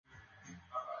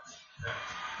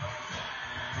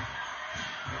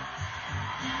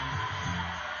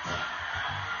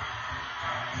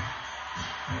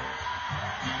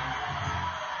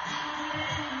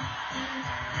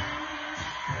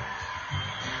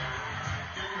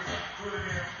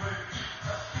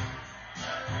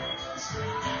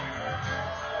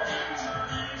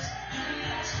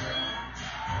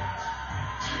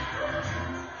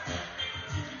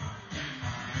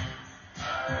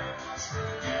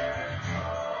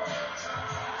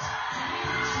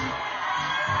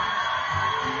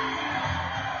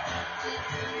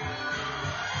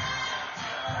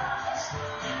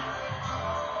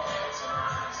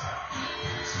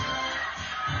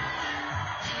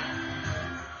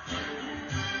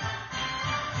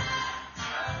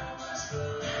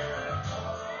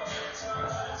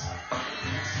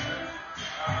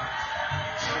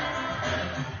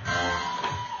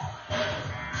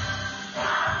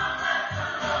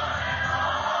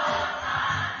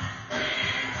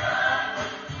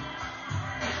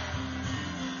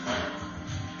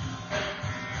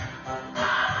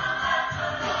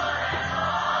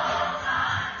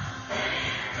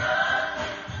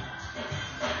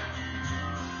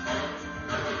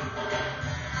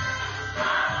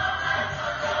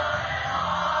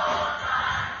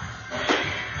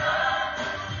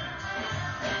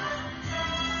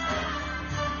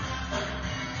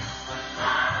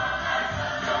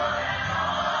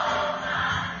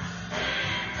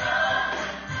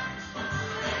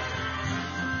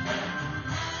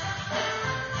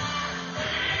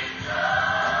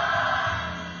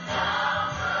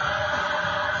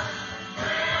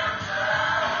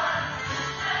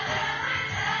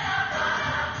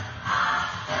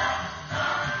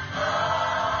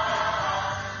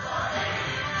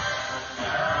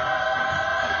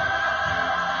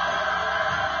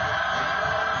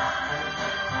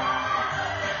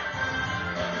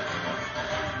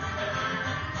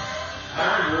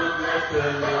I will bless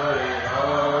the Lord at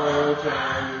all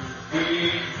times.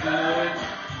 He's good.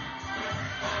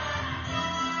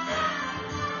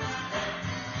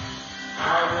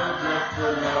 I will bless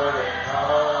the Lord at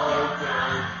all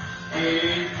times.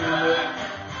 He's good.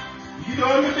 You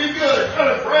know him to be good.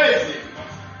 Try to praise him.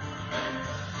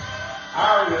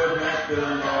 I will bless the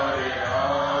Lord at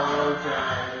all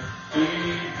times.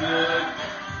 He's good.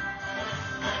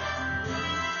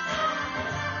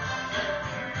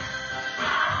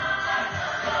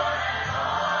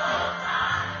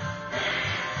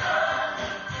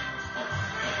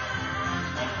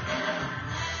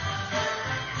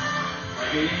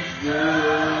 He's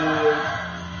good,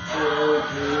 so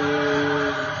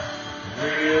good,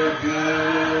 real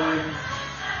good.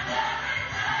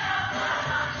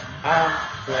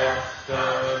 I bless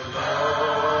the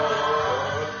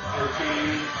Lord, 'cause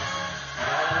He's good.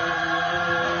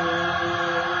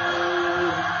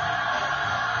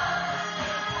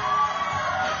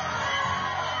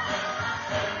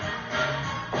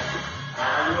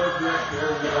 I will bless the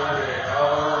Lord at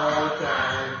all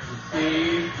times, 'cause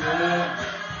He's good.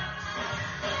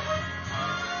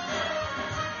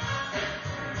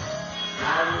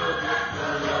 I will bless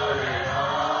the Lord at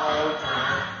all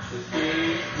times, 'cause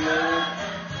He's good.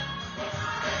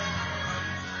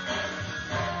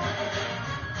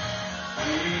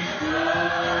 He's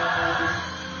good,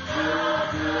 so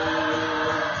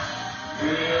good,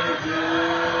 real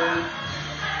good.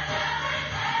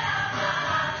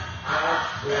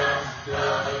 I bless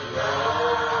the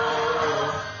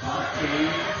Lord, 'cause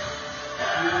He's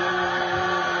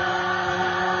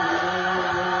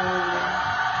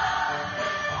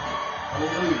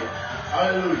Hallelujah,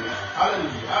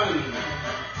 hallelujah, hallelujah.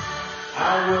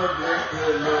 I will bless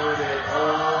the Lord at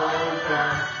all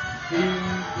times.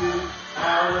 He's good.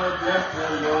 I will bless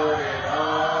the Lord at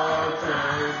all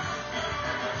times.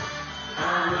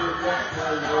 I will bless the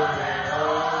Lord at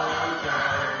all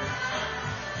times.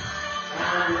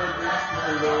 I will bless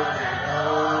the Lord at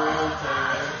all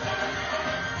times.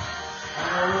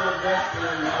 I will bless the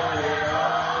Lord at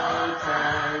all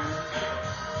times.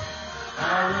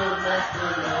 I will bless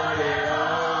the Lord at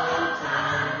all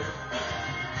times.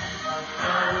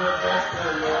 I will bless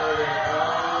the Lord at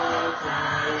all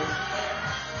times.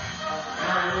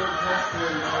 I will bless the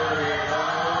Lord at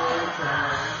all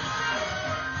times.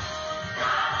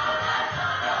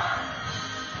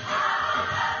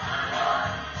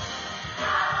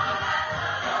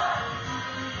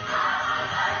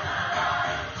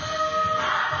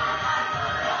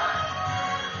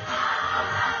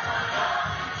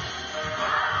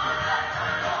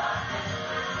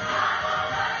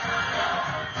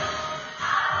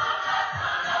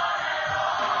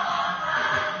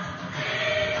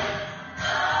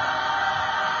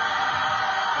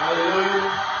 Hallelujah.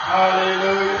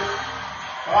 Hallelujah.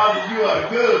 Father, you are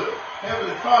good.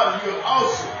 Heavenly Father, you are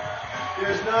awesome.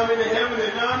 There's none in the heaven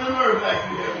and none on earth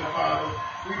like you, Heavenly Father.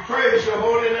 We praise your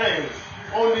holy name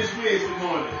on this Wednesday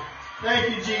morning.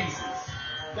 Thank you, Jesus.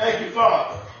 Thank you,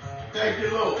 Father. Thank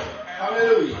you, Lord.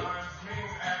 Hallelujah.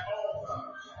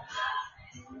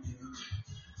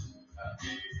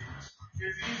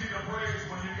 It's easy to praise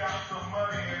when you got some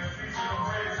money, and it's easy to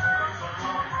praise when things are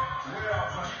going well,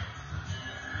 but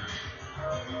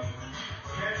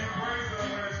can you praise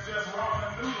them when it's just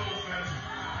ramen noodles and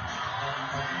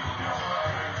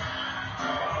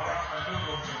ramen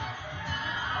noodles and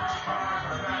fries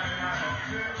are 99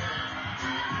 cents,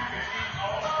 and you can eat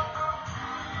all of them.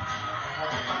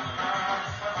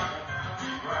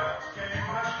 Right? Can you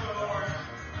bless the Lord?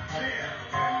 Then,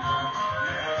 can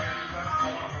you bless the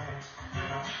Lord?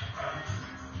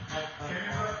 Can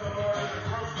you bless the Lord at the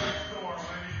grocery store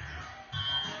when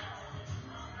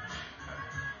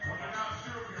you're not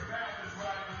sure if your math is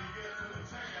right when you get to the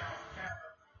checkout counter?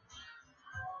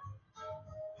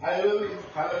 Hallelujah.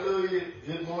 Hallelujah.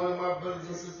 Good morning, my brothers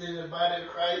and sisters in the body of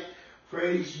Christ.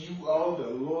 Praise you all, the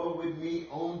Lord, with me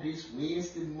on this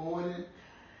Wednesday morning,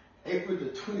 April the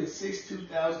 26th,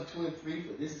 2023.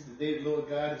 For this is the day the Lord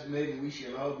God has made, and we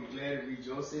shall all be glad and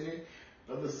rejoice in it.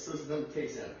 Brothers and sisters, let me tell you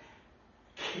something.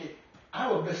 I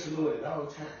will bless the Lord at all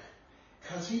times,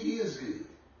 because he is good.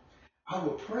 I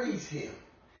will praise him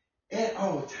at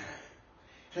all times,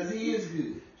 because he is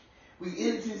good. We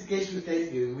enter his gates with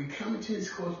thanksgiving. We come into his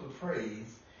courts with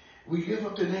praise. We lift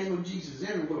up the name of Jesus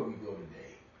everywhere we go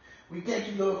today. We thank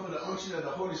you, Lord, for the unction of the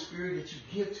Holy Spirit that you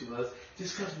give to us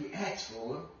just because we ask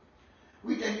for him.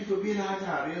 We thank you for being our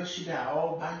God, El Shaddai,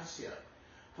 all by yourself.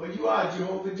 For you are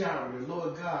Jehovah Jireh, the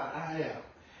Lord God, I am.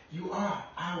 You are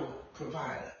our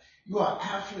provider. You are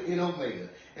Alpha and Omega.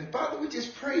 And Father, we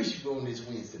just praise you on this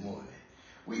Wednesday morning.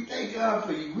 We thank God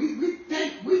for you. We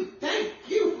thank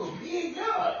you for being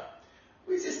God.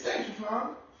 We just thank you,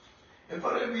 Father. And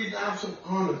for that reason, I'm so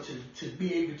honored to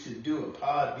be able to do a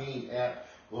Podbean app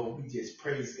where we just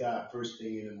praise God first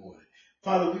thing in the morning.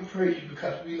 Father, we praise you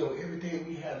because we know everything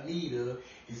we have need of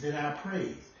is in our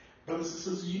praise. Brothers and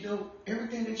sisters, you know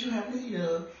everything that you have need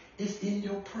of is in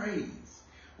your praise.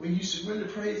 When you surrender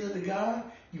praise unto God,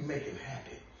 you make him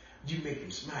happy. You make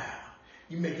him smile.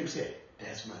 You make him say,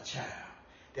 that's my child.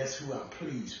 That's who I'm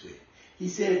pleased with. He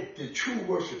said the true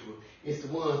worshiper is the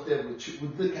ones that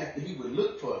would look after, he would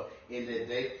look for in that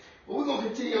day. But we're going to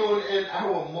continue on in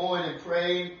our morning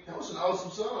praise. That was an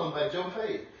awesome song by Joe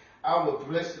Page. I will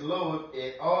bless the Lord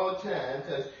at all times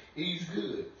because he's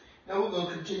good. Now we're going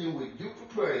to continue with you for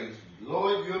praise.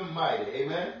 Lord, you're mighty.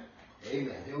 Amen?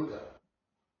 Amen. Here we go.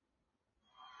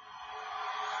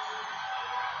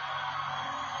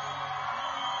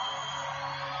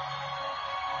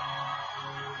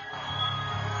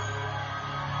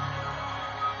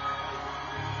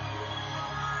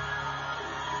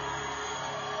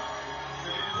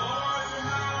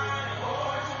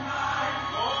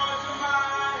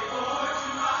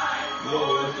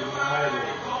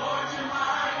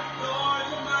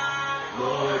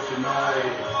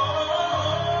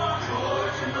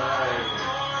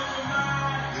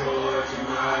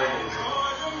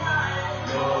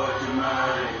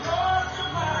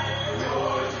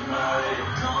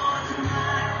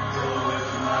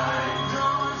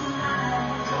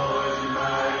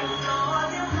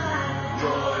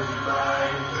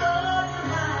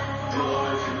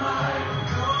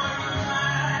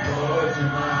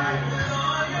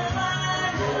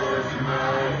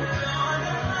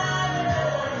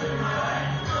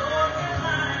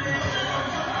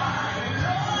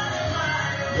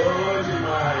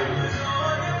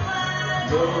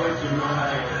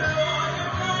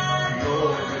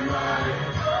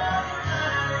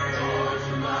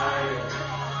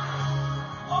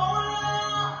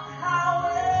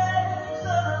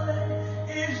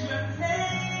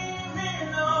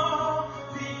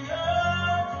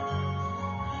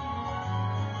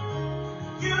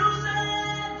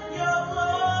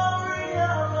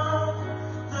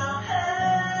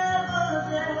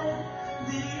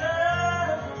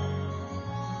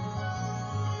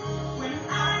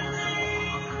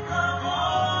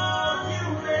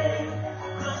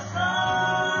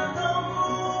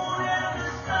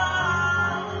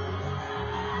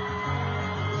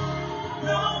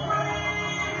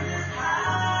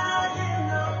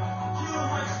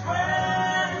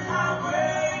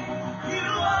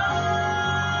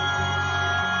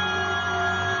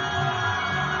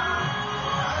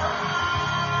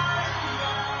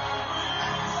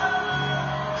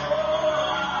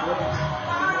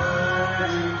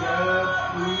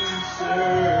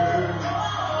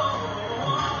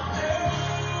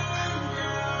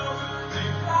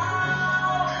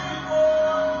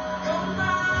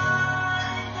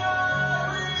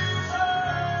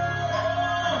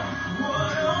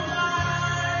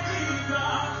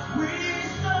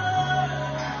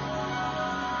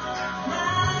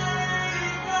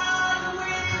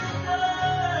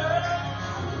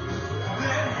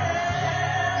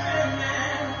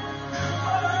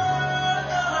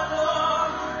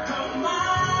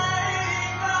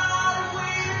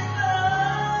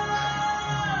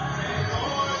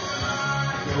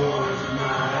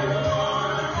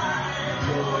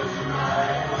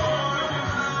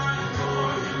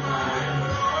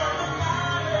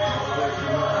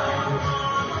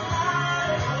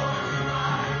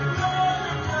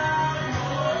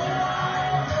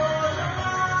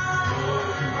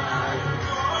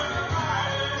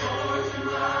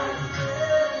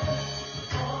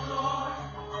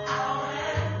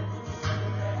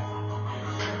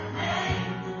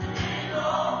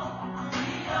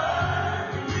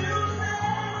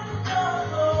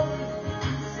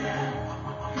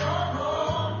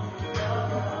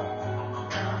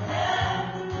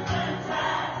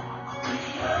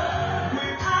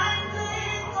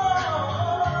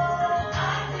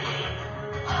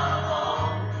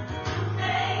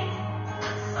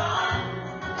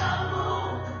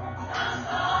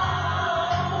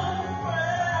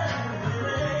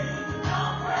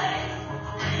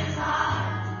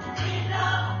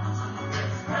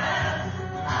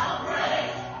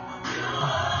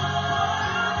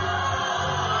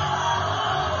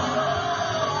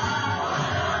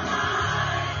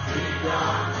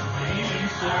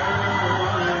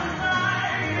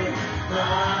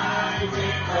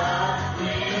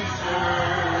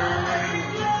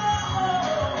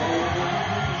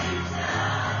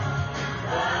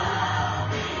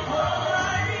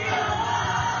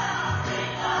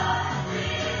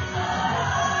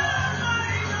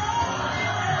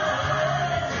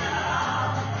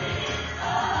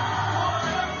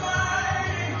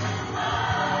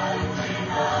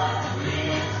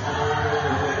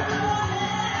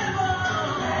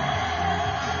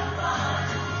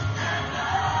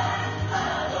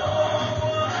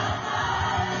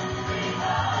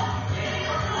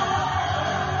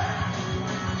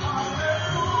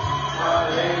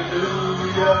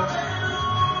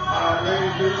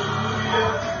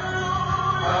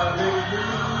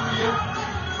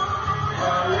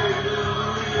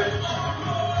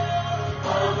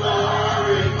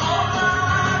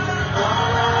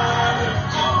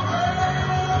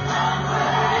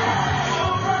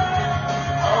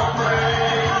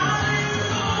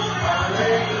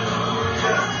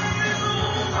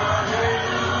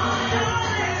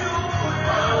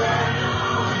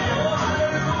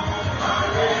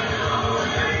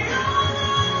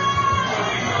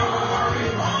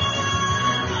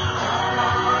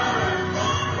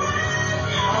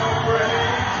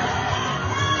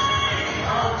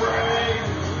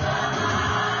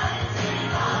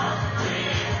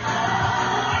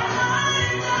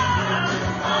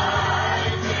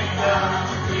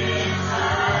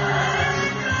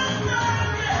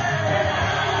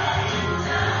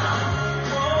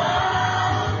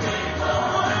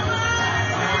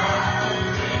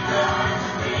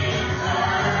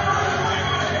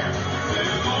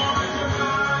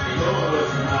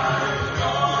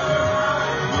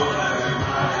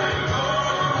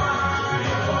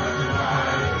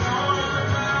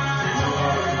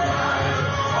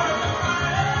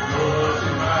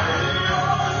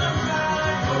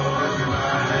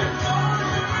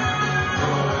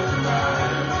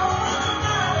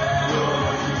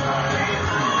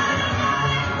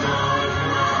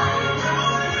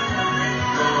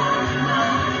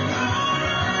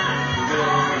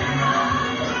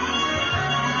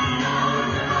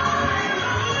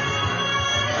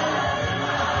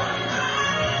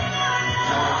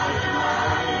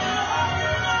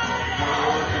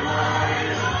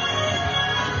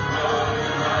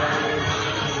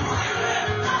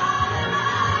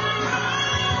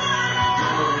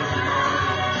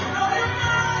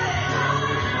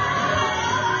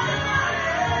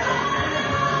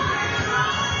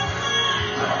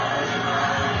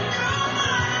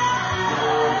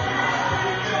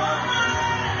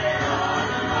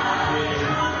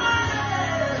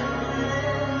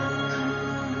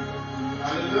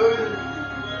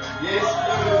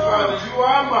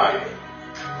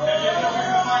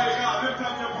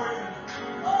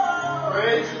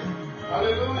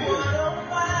 Hallelujah. What a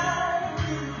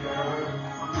mighty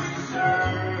God we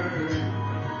serve.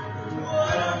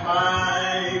 What a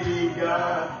mighty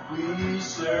God we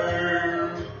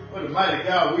serve. What a mighty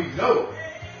God we know.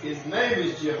 His name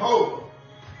is Jehovah.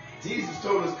 Jesus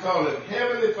told us to call him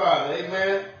Heavenly Father.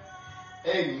 Amen.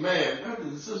 Amen. Brothers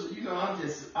and sisters, you know,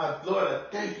 Lord, I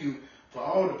thank you for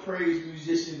all the praise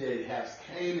musicians that have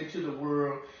came into the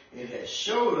world and has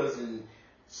showed us and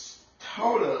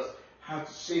taught us how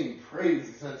to sing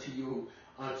praises unto you,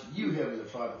 Heavenly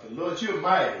Father. For Lord, you're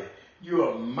mighty. You're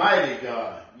a mighty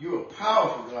God. You're a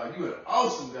powerful God. You're an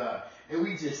awesome God. And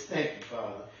we just thank you,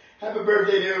 Father. Happy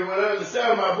birthday to everyone. I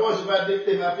understand my voice if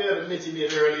I failed to mention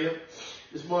it earlier.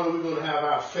 This morning we're going to have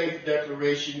our faith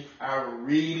declaration, our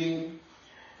reading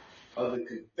of the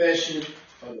confession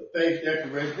of the faith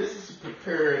declaration. This is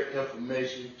prepared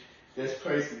information that's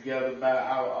placed together by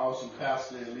our awesome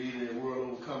pastor and leader in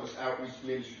World Overcomers Outreach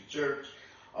Ministry Church,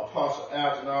 Apostle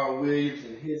Alton R. Williams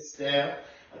and his staff.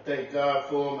 I thank God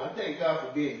for him. I thank God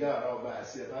for being God all by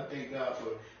himself. I thank God for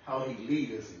how he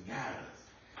leads us and guides us.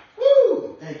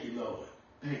 Woo! Thank you, Lord.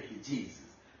 Thank you, Jesus.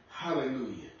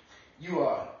 Hallelujah. You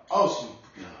are an awesome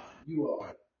God. You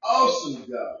are an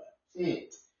awesome God.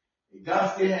 And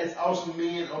God still has awesome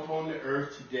men up on the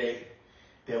earth today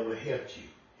that will help you.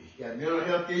 If you got mental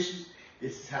health issues,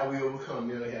 this is how we overcome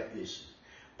mental health issues.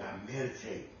 By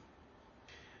meditating.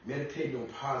 Meditating on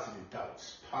positive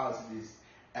thoughts, positive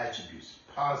attributes,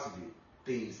 positive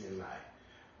things in life.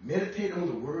 Meditate on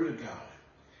the Word of God.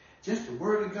 Just the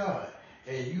Word of God.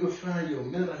 And you will find your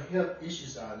mental health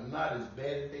issues are not as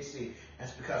bad as they seem.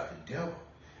 That's because the devil,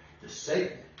 the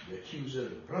Satan, the accuser of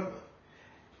the brother,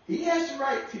 he has the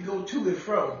right to go to and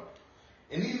fro.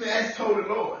 And even as told the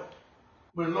Lord,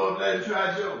 when the Lord let him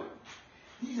try Job,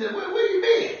 he said, where you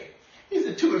been? He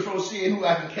said, to and fro, seeing who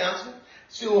I can counsel,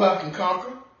 see who I can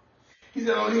conquer. He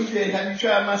said, have you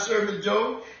tried my servant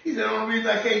Job? He said, the only reason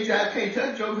I can't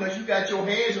touch Job because you got your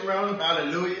hands around him.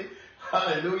 Hallelujah.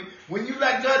 Hallelujah. When you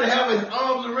like God to have his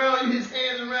arms around you, his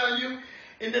hands around you,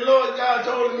 and the Lord God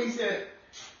told him, he said,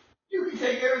 you can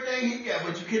take everything he got,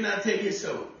 but you cannot take his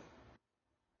soul.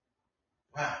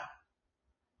 Wow.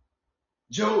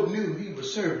 Job knew he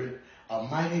was serving a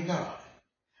mighty God,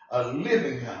 a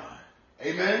living God.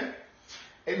 Amen?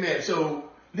 Amen. So,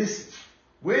 listen,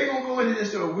 we ain't going to go into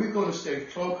this, so we're going to stay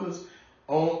focused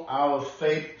on our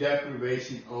faith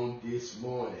declaration on this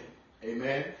morning.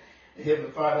 Amen? And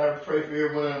Heavenly Father, I pray for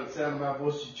everyone on the sound of my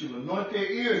voice that you will anoint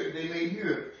their ears that they may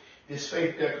hear this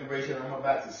faith declaration I'm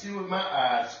about to see with my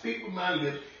eyes, speak with my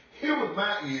lips, hear with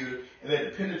my ears, and let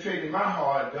it penetrate in my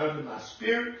heart, down to my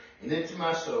spirit, and into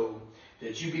my soul,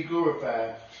 that you be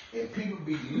glorified and people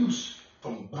be loose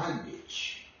from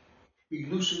bondage. Be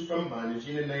loosened from bondage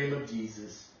in the name of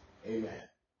Jesus. Amen.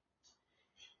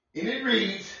 And it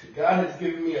reads, God has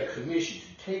given me a commission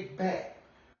to take back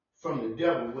from the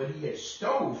devil what he has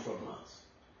stole from us.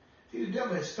 See, the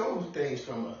devil has stolen things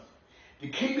from us. The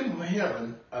kingdom of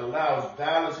heaven allows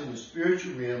violence in the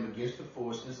spiritual realm against the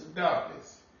forces of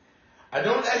darkness. I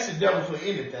don't ask the devil for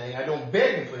anything. I don't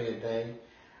beg him for anything.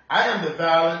 I am the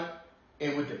violent,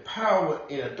 and with the power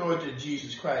and authority of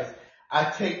Jesus Christ,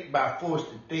 I take by force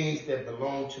the things that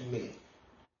belong to me.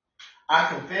 I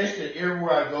confess that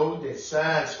everywhere I go, that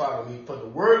signs follow me. For the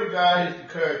word of God has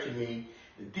declared to me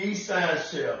that these signs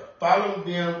shall follow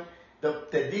them,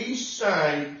 that these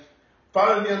signs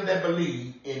follow them that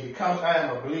believe. And because I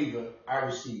am a believer, I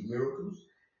receive miracles,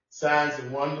 signs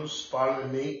and wonders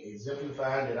following me,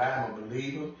 exemplifying that I am a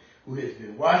believer who has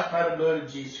been washed by the blood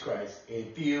of Jesus Christ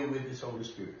and filled with his Holy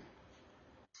Spirit.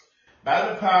 By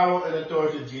the power and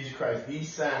authority of Jesus Christ,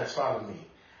 these signs follow me.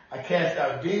 I cast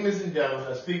out demons and devils.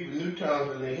 I speak with new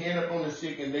tongues and lay hand upon the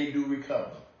sick and they do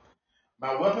recover.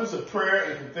 My weapons of prayer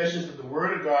and confessions of the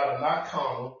word of God are not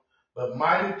carnal, but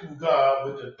mighty through God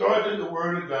with the authority of the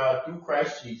word of God through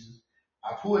Christ Jesus.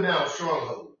 I pull down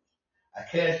strongholds. I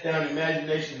cast down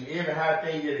imagination and every high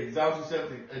thing that exalts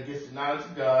itself against the knowledge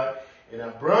of God, and I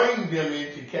bring them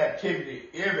into captivity,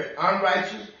 every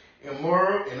unrighteous,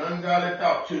 immoral, and ungodly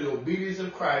thought to the obedience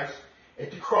of Christ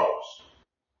at the cross.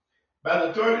 By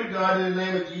the authority of God in the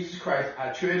name of Jesus Christ, I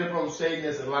tread upon Satan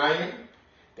as a lion,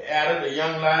 the adder, the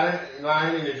young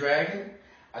lion and the dragon.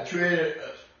 I tread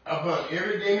upon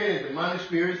every demon and demonic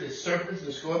spirits and serpents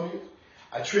and scorpions.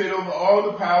 I tread over all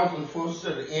the powers and forces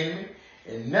of the enemy,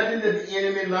 and nothing that the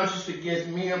enemy launches against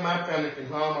me or my family can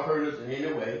harm or hurt us in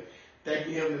any way. Thank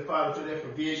you, Heavenly Father, for that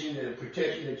provision and the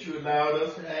protection that you allowed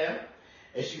us to have.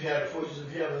 As you have the forces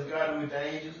of heaven guarded with the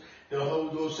angels, they'll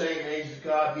hold those same angels,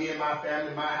 God, me and my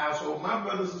family, my household, my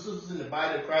brothers and sisters in the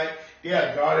body of Christ. They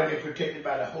are guarded and protected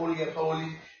by the Holy of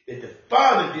Holies that the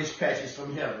Father dispatches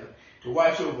from heaven to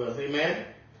watch over us. Amen?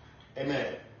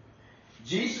 Amen.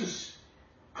 Jesus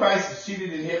Christ is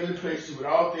seated in heavenly places with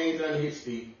all things under his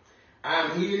feet. I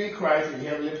am hid in Christ in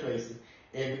heavenly places.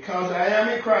 And because I am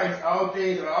in Christ, all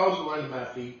things are also under my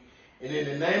feet. And in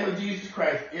the name of Jesus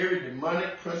Christ, every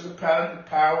demonic principality,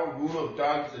 power, ruler of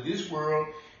darkness of this world,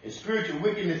 and spiritual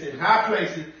wickedness in high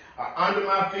places are under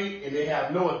my feet, and they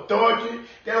have no authority.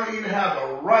 They don't even have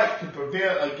a right to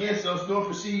prevail against us nor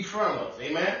proceed from us.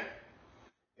 Amen?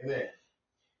 Amen.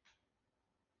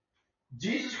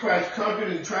 Jesus Christ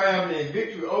conquered and triumphed in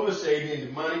victory over Satan and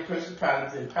demonic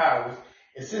principalities and powers.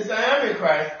 And since I am in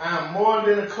Christ, I am more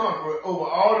than a conqueror over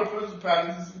all the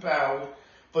principalities and powers.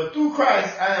 For through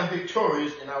Christ I am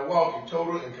victorious, and I walk in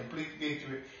total and complete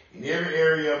victory in every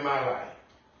area of my life.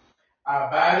 I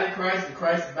abide in Christ, and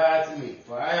Christ abides in me.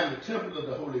 For I am the temple of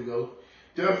the Holy Ghost.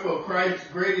 Therefore, greater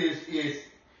is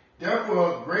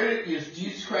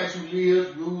Jesus Christ who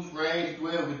lives, rules, reigns,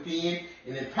 dwells within,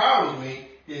 and empowers me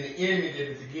than the enemy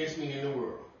that is against me in the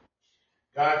world.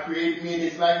 God created me in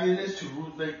his likeness to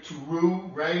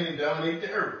rule, reign, and dominate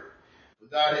the earth.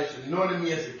 But God has anointed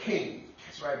me as a king.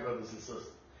 That's right, brothers and sisters.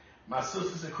 My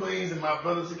sisters are queens and my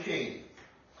brothers are kings.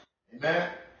 Amen.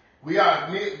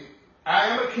 I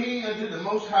am a king unto the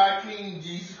most high King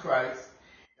Jesus Christ.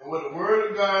 And with the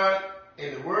word of God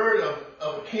and the word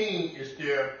of a king is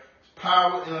there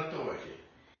power and authority.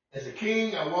 As a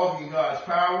king, I walk in God's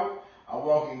power. I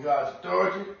walk in God's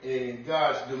authority and in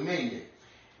God's dominion.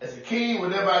 As a king,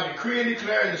 whatever I decree and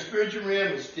declare in the spiritual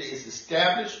realm is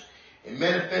established and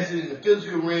manifested in the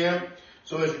physical realm.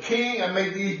 So as a king, I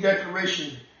make these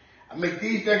declarations.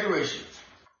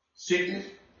 Sickness,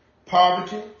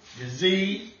 poverty,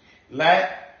 disease,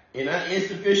 lack, and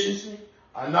insufficiency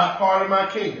are not part of my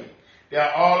kingdom. They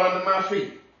are all under my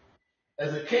feet.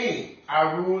 As a king,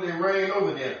 I rule and reign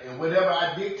over them. And whatever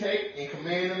I dictate and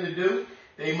command them to do,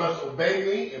 they must obey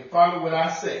me and follow what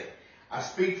I say. I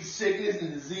speak to sickness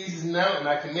and diseases now, and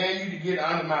I command you to get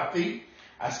under my feet.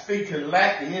 I speak to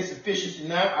lack and insufficiency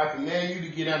now. I command you to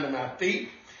get under my feet.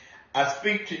 I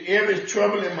speak to every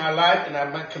trouble in my life, and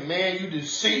I command you to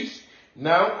cease.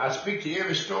 Now I speak to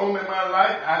every storm in my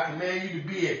life. I command you to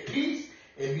be at peace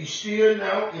and be still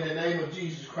now in the name of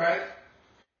Jesus Christ.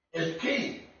 As a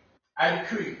king, I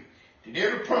decree that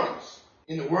every promise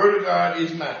in the word of God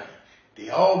is mine. They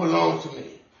all belong to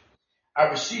me. I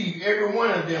receive every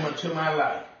one of them unto my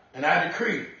life. And I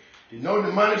decree that no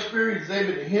demonic spirit is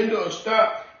able to hinder or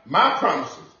stop my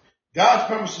promises, God's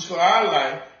promises for our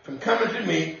life, from coming to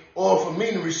me or for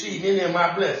me to receive any of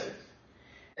my blessings.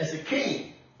 As a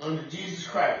king under Jesus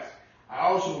Christ, I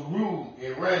also rule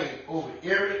and reign over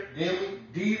every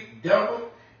devil,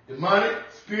 demonic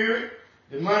spirit,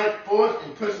 demonic force,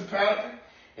 and principality.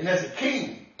 And as a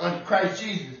king under Christ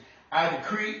Jesus, I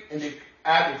decree and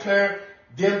I declare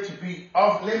them to be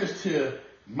off limits to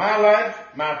my life,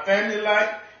 my family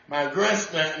life,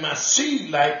 my seed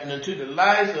life, and unto the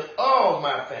lives of all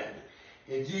my family.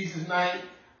 In Jesus' name,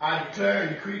 I declare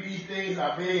and decree these things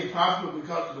are very impossible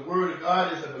because of the word of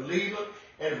God as a believer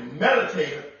and a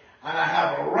meditator, and I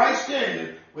have a right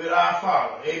standing with our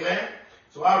Father. Amen.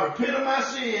 So I repent of my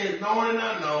sins, known and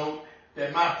unknown,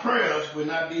 that my prayers will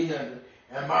not be hindered.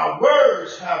 And my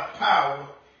words have power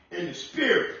in the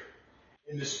spirit,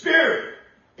 in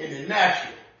the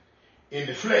natural, in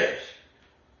the flesh.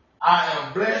 I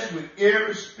am blessed with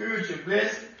every spiritual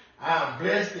blessing. I am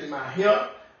blessed in my health,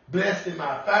 blessed in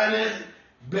my finances,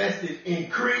 blessed in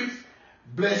increase,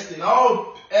 blessed in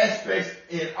all aspects.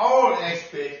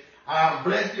 I am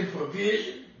blessed in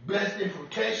provision, blessed in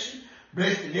protection,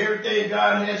 blessed in everything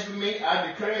God has for me. I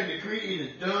declare and decree it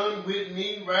is done with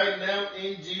me right now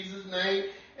in Jesus' name.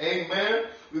 Amen.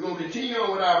 We're going to continue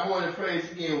on with our morning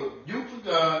praise again with You for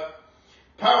God,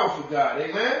 Power for God.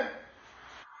 Amen.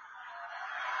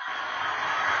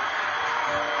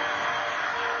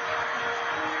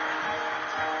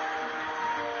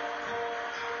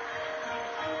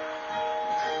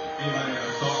 Anybody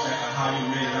ever thought back on how you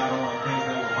made it out on things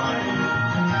that were binding you?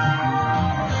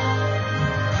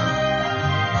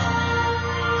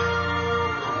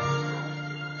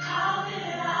 How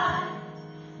did I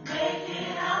make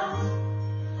it out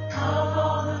of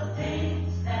all the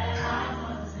things that I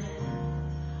was in?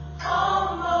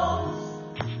 Almost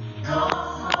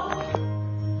lost hope.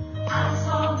 I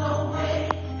saw no way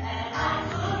that I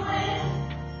could win.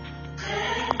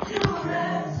 Then you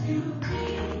rescued me.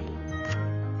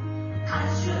 I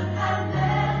should have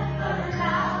never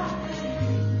doubted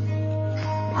you.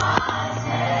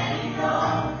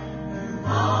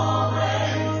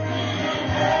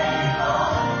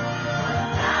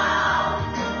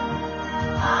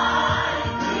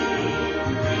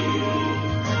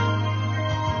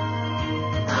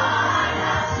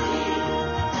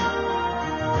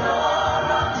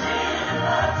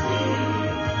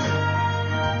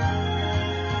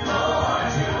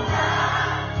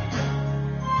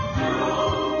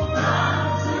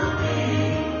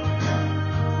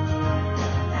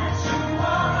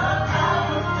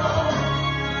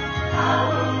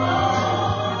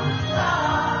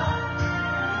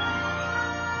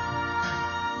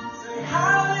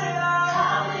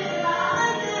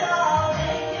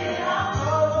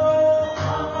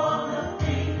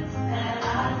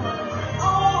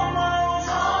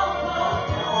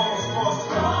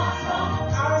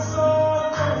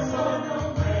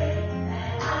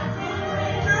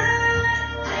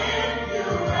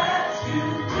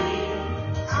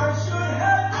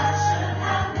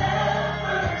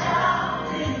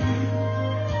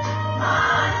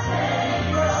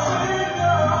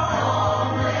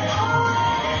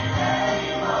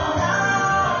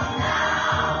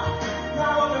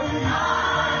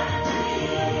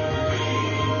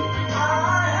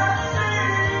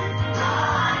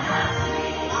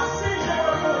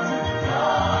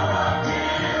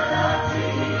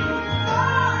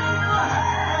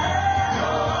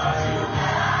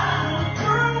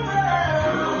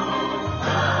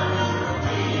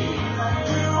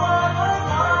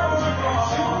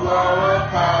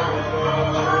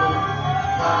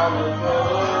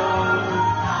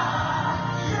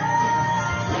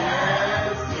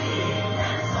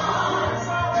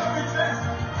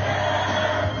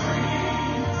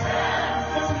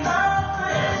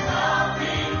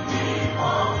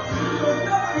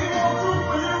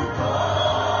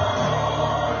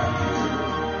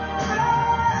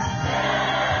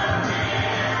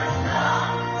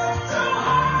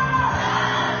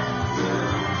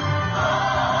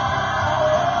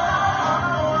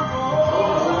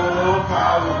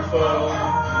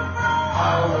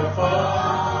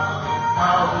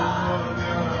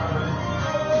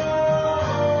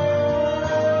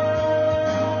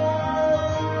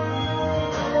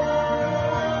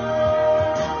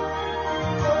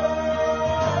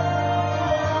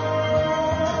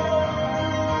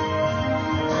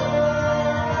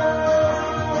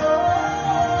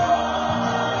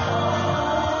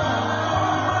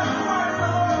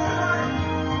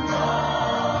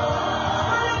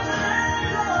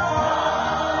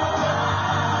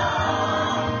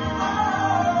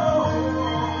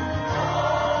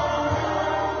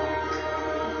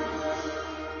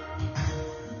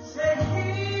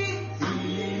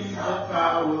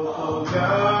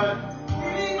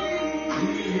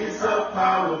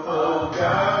 powerful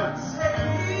God.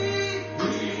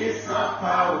 He is a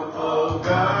powerful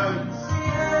God.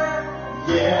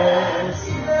 Yes,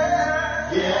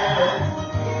 yes.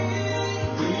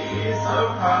 He is a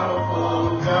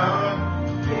powerful God.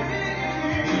 He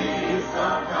is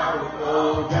a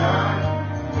powerful God.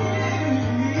 He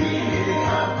is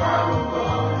a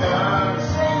powerful God.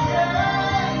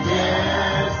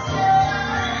 Yes,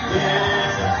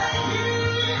 yes.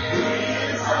 He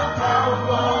is a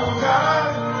powerful God.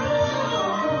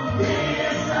 He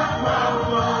is a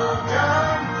powerful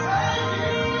God.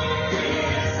 He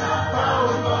is a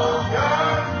powerful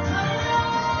God.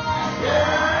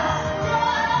 Yes,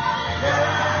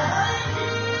 yes.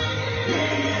 He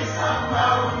is a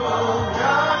powerful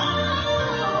God.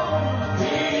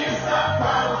 He is a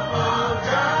powerful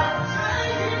God.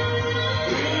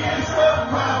 He is a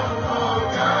powerful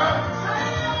God.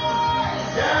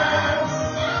 Yes,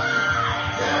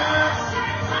 yes.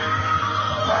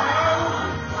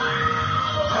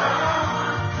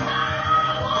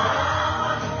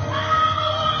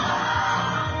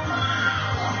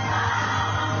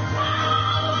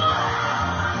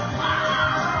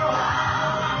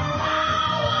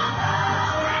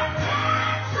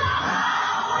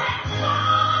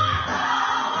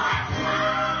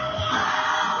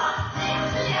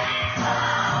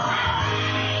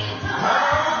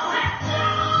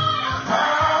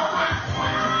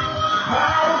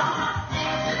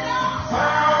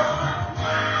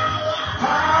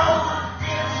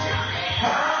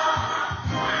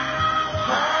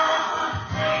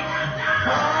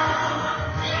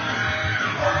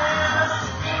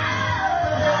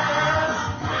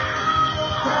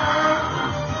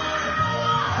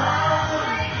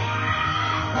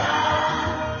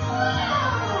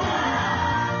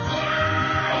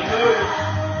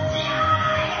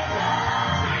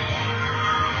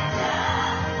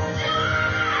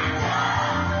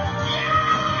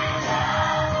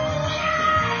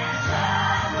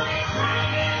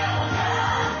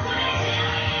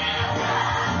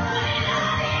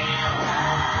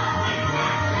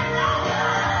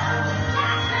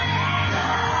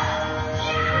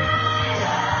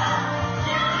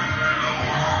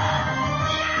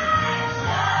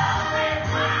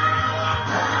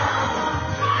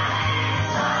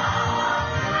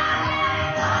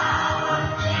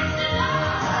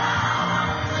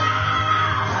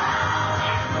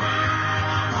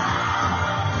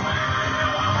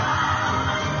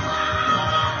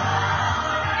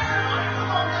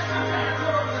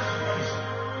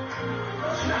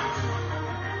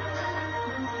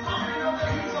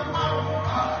 Power,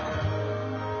 power,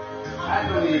 I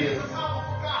know he is.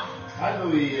 I know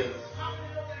he is.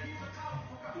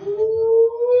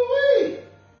 Woo-wee.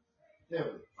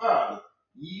 Heavenly Father,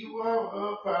 you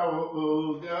are a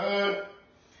powerful God.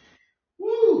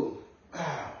 Woo!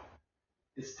 Wow.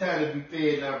 It's time to be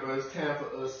fed now, bro. It's time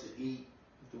for us to eat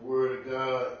the Word of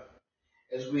God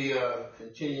as we are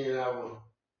continuing our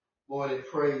morning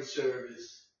praise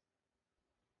service.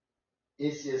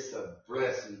 It's just a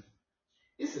blessing.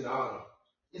 It's an honor.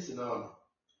 It's an honor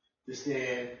to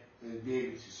stand and be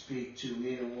able to speak to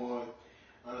anyone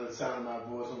under the sound of my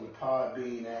voice on the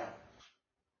Podbean app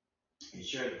and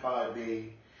share the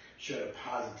Podbean, share the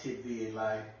positivity in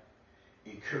life,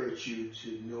 encourage you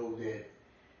to know that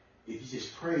if you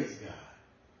just praise God,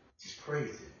 just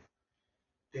praise Him,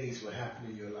 things will happen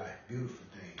in your life, beautiful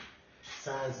things.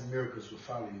 Signs and miracles will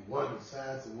follow you. Wonders,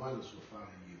 signs and wonders will follow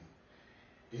you.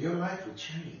 And your life will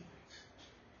change.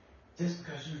 Just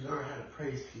because you learn how to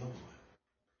praise the Lord,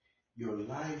 your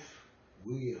life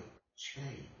will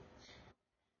change.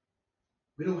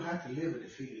 We don't have to live a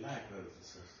defeated life, brothers and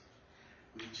sisters.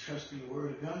 We trust in the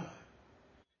Word of God.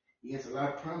 He has a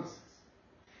lot of promises.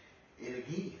 And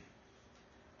again,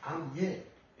 I'm yet,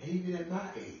 even at my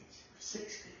age,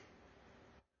 60,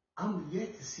 I'm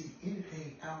yet to see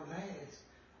anything outlast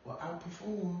or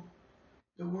outperform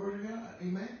the Word of God.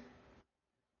 Amen?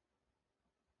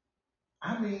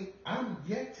 I mean, I'm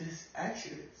yet to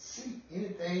actually see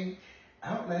anything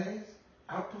outlast,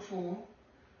 outperform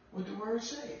what the Word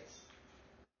says.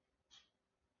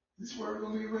 This Word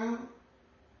going to be around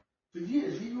for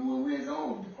years, even when we're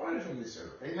gone, departed from this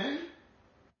earth. Amen?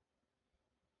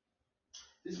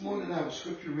 This morning our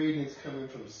scripture reading is coming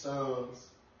from Psalms.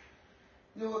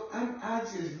 You know what? I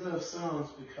just love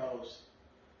Psalms because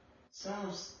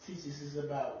Psalms teaches us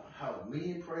about how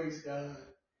men praise God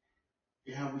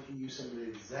and how we can use some of the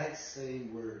exact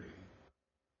same wording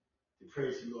to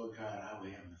praise the Lord God, our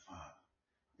Heavenly Father.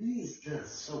 He has done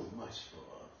so much for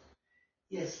us.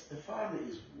 Yes, the Father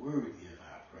is worthy of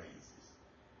our praises.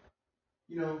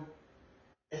 You know,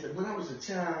 when I was a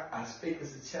child, I spake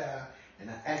as a child, and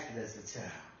I acted as a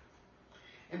child.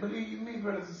 And believe you me,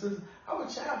 brothers and sisters, I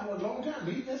was a child for a long time.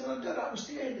 Even as an adult, I was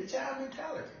still in the child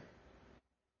mentality.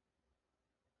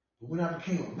 But when I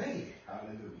became a man,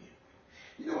 hallelujah.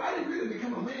 You know, I didn't really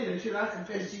become a man until I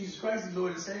confessed Jesus Christ as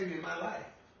Lord and Savior in my life.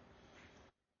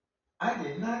 I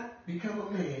did not become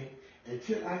a man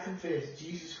until I confessed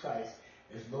Jesus Christ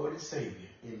as Lord and Savior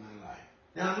in my life.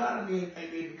 Now, a lot of men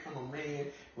think they become a man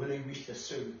when they reach a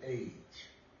certain age.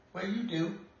 Well, you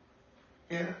do.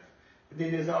 Yeah. But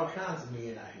then there's all kinds of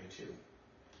men out here, too.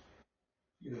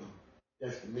 You know,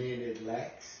 that's the man that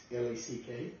lacks,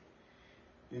 L-A-C-K.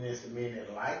 Then there's the man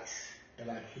that likes,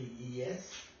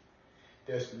 L-I-K-E-S.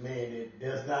 There's the man that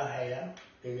does not have.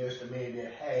 Then there's the man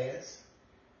that has.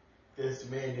 There's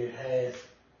the man that has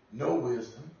no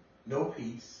wisdom, no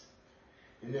peace.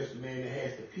 And there's the man that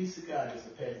has the peace of God that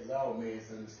surpasses all man's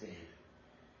understanding.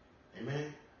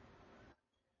 Amen?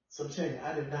 So I'm telling you,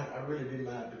 I really did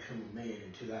not become a man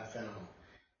until I found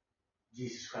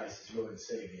Jesus Christ as Lord and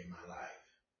Savior in my life.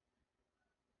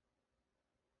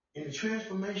 And the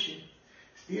transformation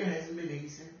still hasn't been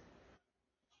easy,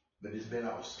 but it's been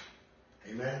awesome.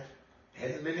 Amen? It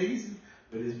hasn't been easy,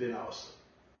 but it's been awesome.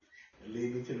 It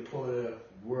led me to the point of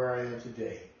where I am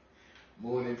today.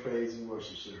 Morning praise and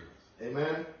worship service.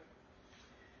 Amen?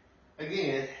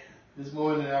 Again, this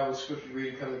morning our scripture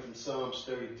reading coming from Psalms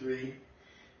 33,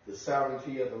 the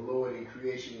sovereignty of the Lord in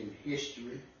creation and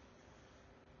history.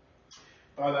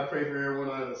 Father, I pray for everyone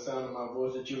under the sound of my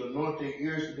voice that you'll anoint their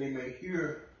ears so they may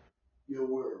hear your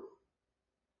word.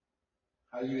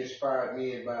 How you inspired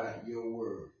men by your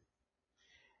word.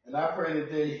 And I pray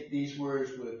that these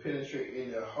words will penetrate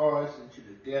in their hearts, into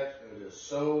the depths of their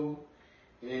soul,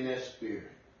 and in their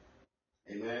spirit.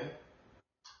 Amen.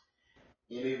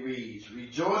 And it reads,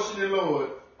 rejoice in the Lord,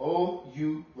 O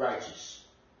you righteous,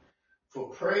 for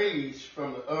praise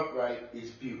from the upright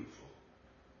is beautiful.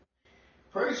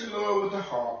 Praise the Lord with the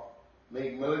harp,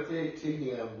 make melody to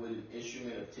him with an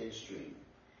instrument of 10 strings.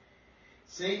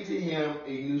 Sing to him a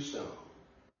new song.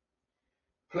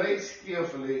 Play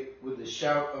skillfully with a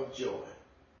shout of joy.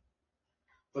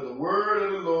 For the word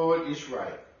of the Lord is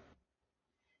right,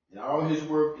 and all his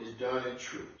work is done in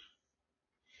truth.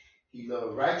 He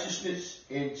loves righteousness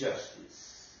and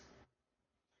justice.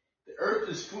 The earth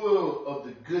is full of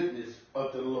the goodness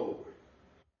of the Lord.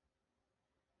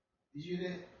 Did you hear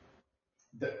that?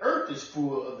 The earth is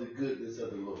full of the goodness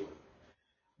of the Lord.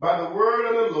 By the word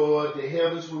of the Lord the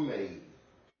heavens were made,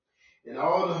 and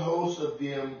all the hosts of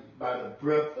them by the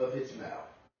breath of his mouth.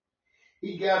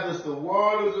 He gathers the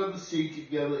waters of the sea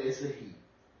together as a heap.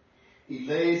 He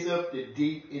lays up the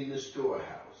deep in the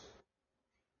storehouse.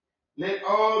 Let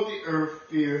all the earth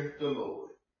fear the Lord.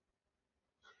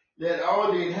 Let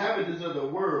all the inhabitants of the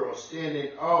world stand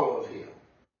in awe of him.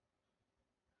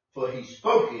 For he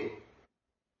spoke it,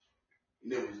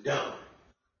 and it was done.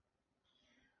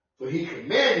 For he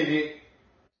commanded it,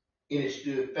 and it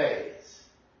stood fast.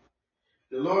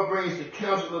 The Lord brings the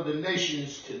counsel of the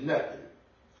nations to nothing.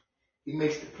 He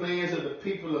makes the plans of the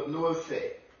people of no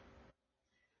effect.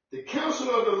 The counsel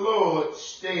of the Lord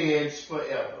stands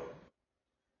forever,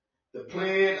 the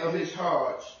plan of his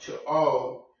heart to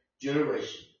all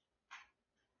generations.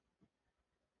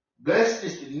 Blessed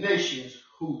is the nations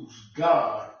whose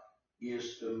God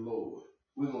is the Lord.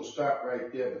 We're going to stop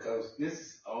right there because this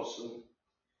is awesome.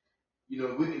 You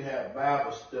know, we can have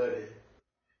Bible study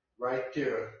right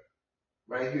there,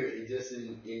 right here, in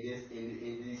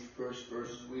these first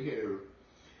verses we heard.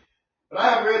 But I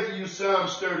have read to you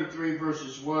Psalms 33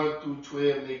 verses 1 through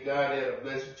 12. May God add a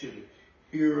blessing to the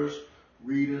hearers,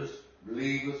 readers,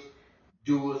 believers,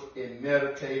 doers, and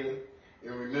meditators.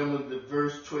 And remember the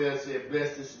verse 12 said,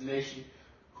 blessed is the nation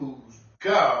whose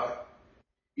God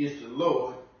is the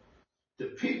Lord, the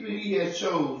people he has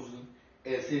chosen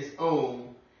as his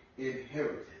own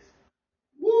inheritance.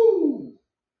 Woo!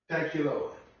 Thank you,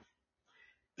 Lord.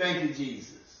 Thank you,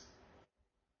 Jesus.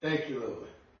 Thank you, Lord.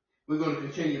 We're going to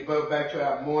continue back to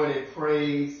our morning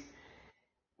praise.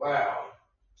 Wow.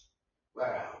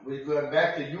 Wow. We're going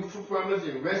back to youthful promise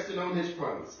and resting on his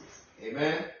promises.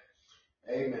 Amen.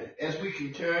 Amen. As we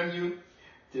continue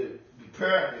to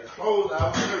prepare to close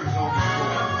our service on this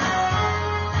morning.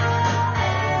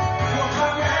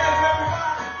 Clap your hands,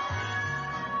 everybody.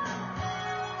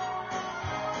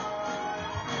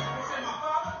 Say,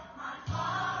 my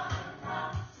Father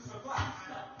promised to supply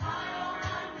all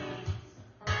my needs.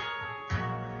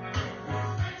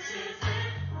 Riches in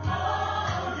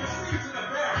glory. Give seed to the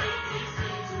bearer.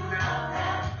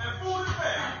 And food to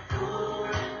bear.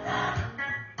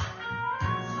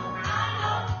 So I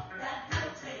know that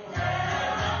he'll take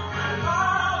care of me.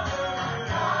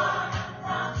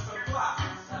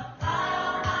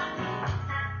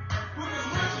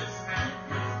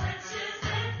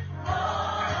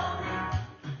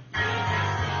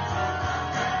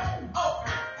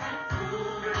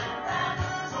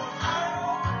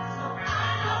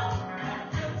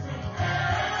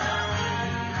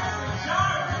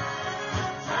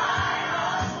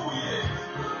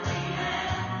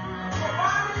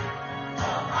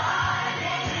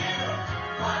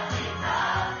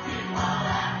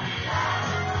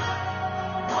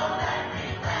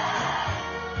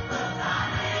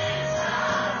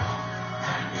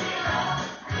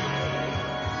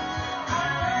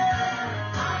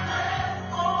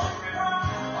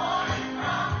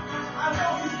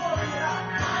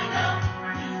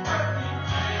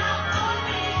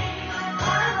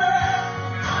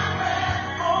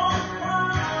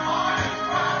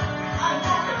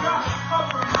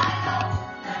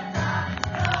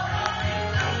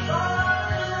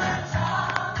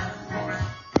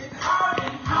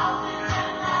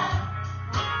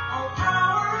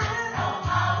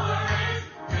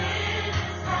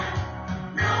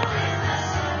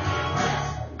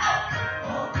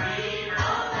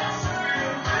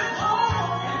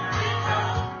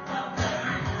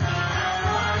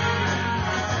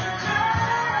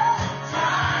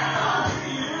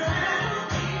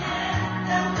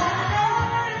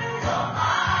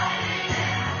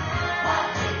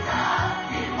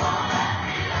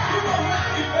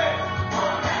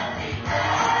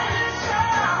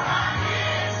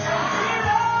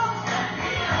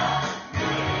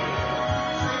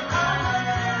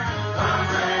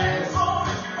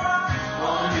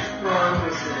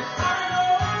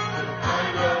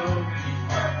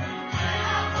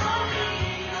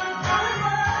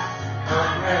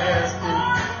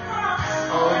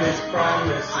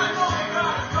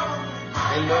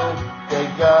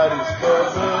 God is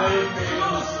covering me.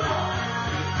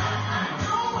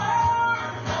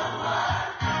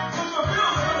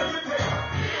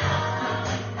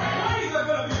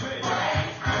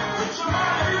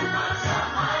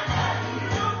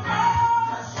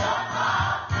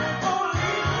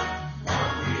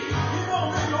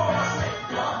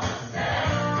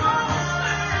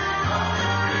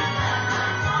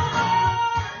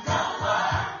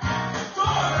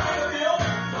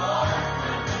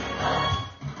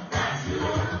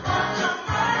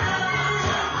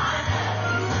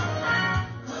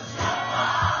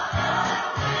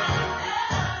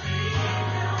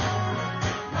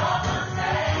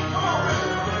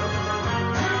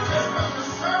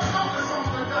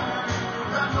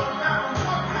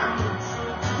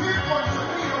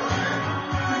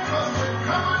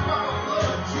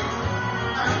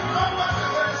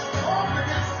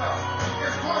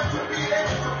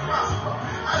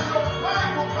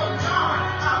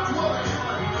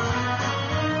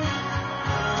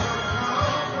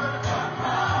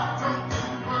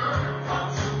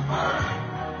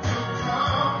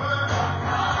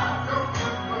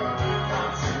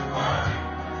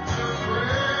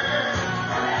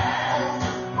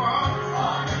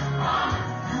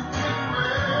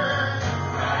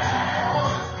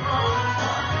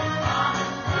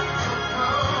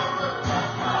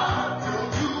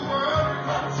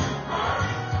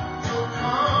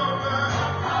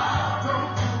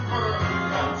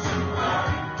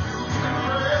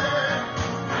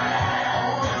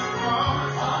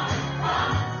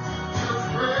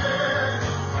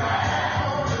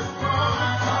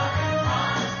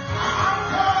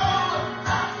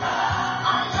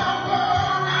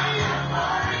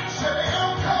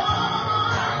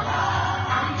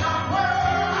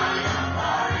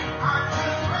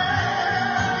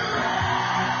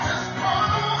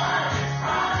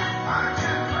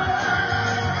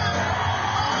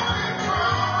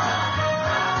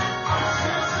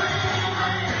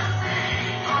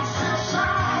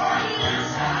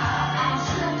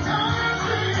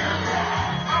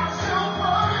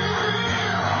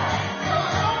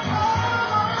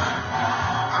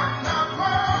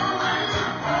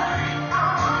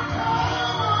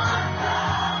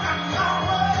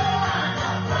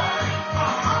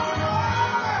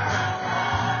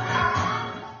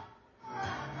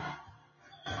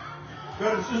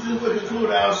 Brothers and sisters, we'll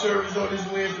conclude our service on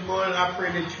this Wednesday morning. I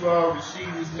pray that you all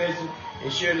receive this message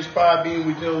and share this power being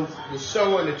with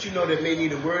someone that you know that may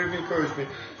need a word of encouragement,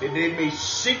 that they may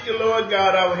seek the Lord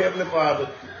God, our Heavenly Father,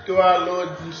 through our Lord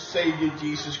and Savior,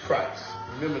 Jesus Christ.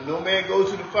 Remember, no man goes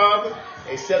to the Father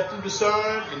except through the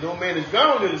Son, and no man is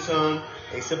drawn to the Son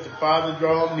except the Father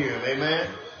draw him near him. Amen?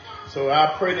 So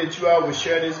I pray that you all will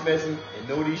share this message and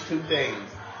know these two things.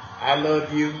 I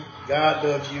love you. God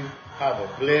loves you. Have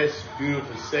a blessed,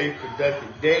 beautiful, safe,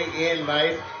 productive day in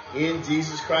life. In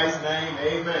Jesus Christ's name,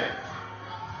 amen.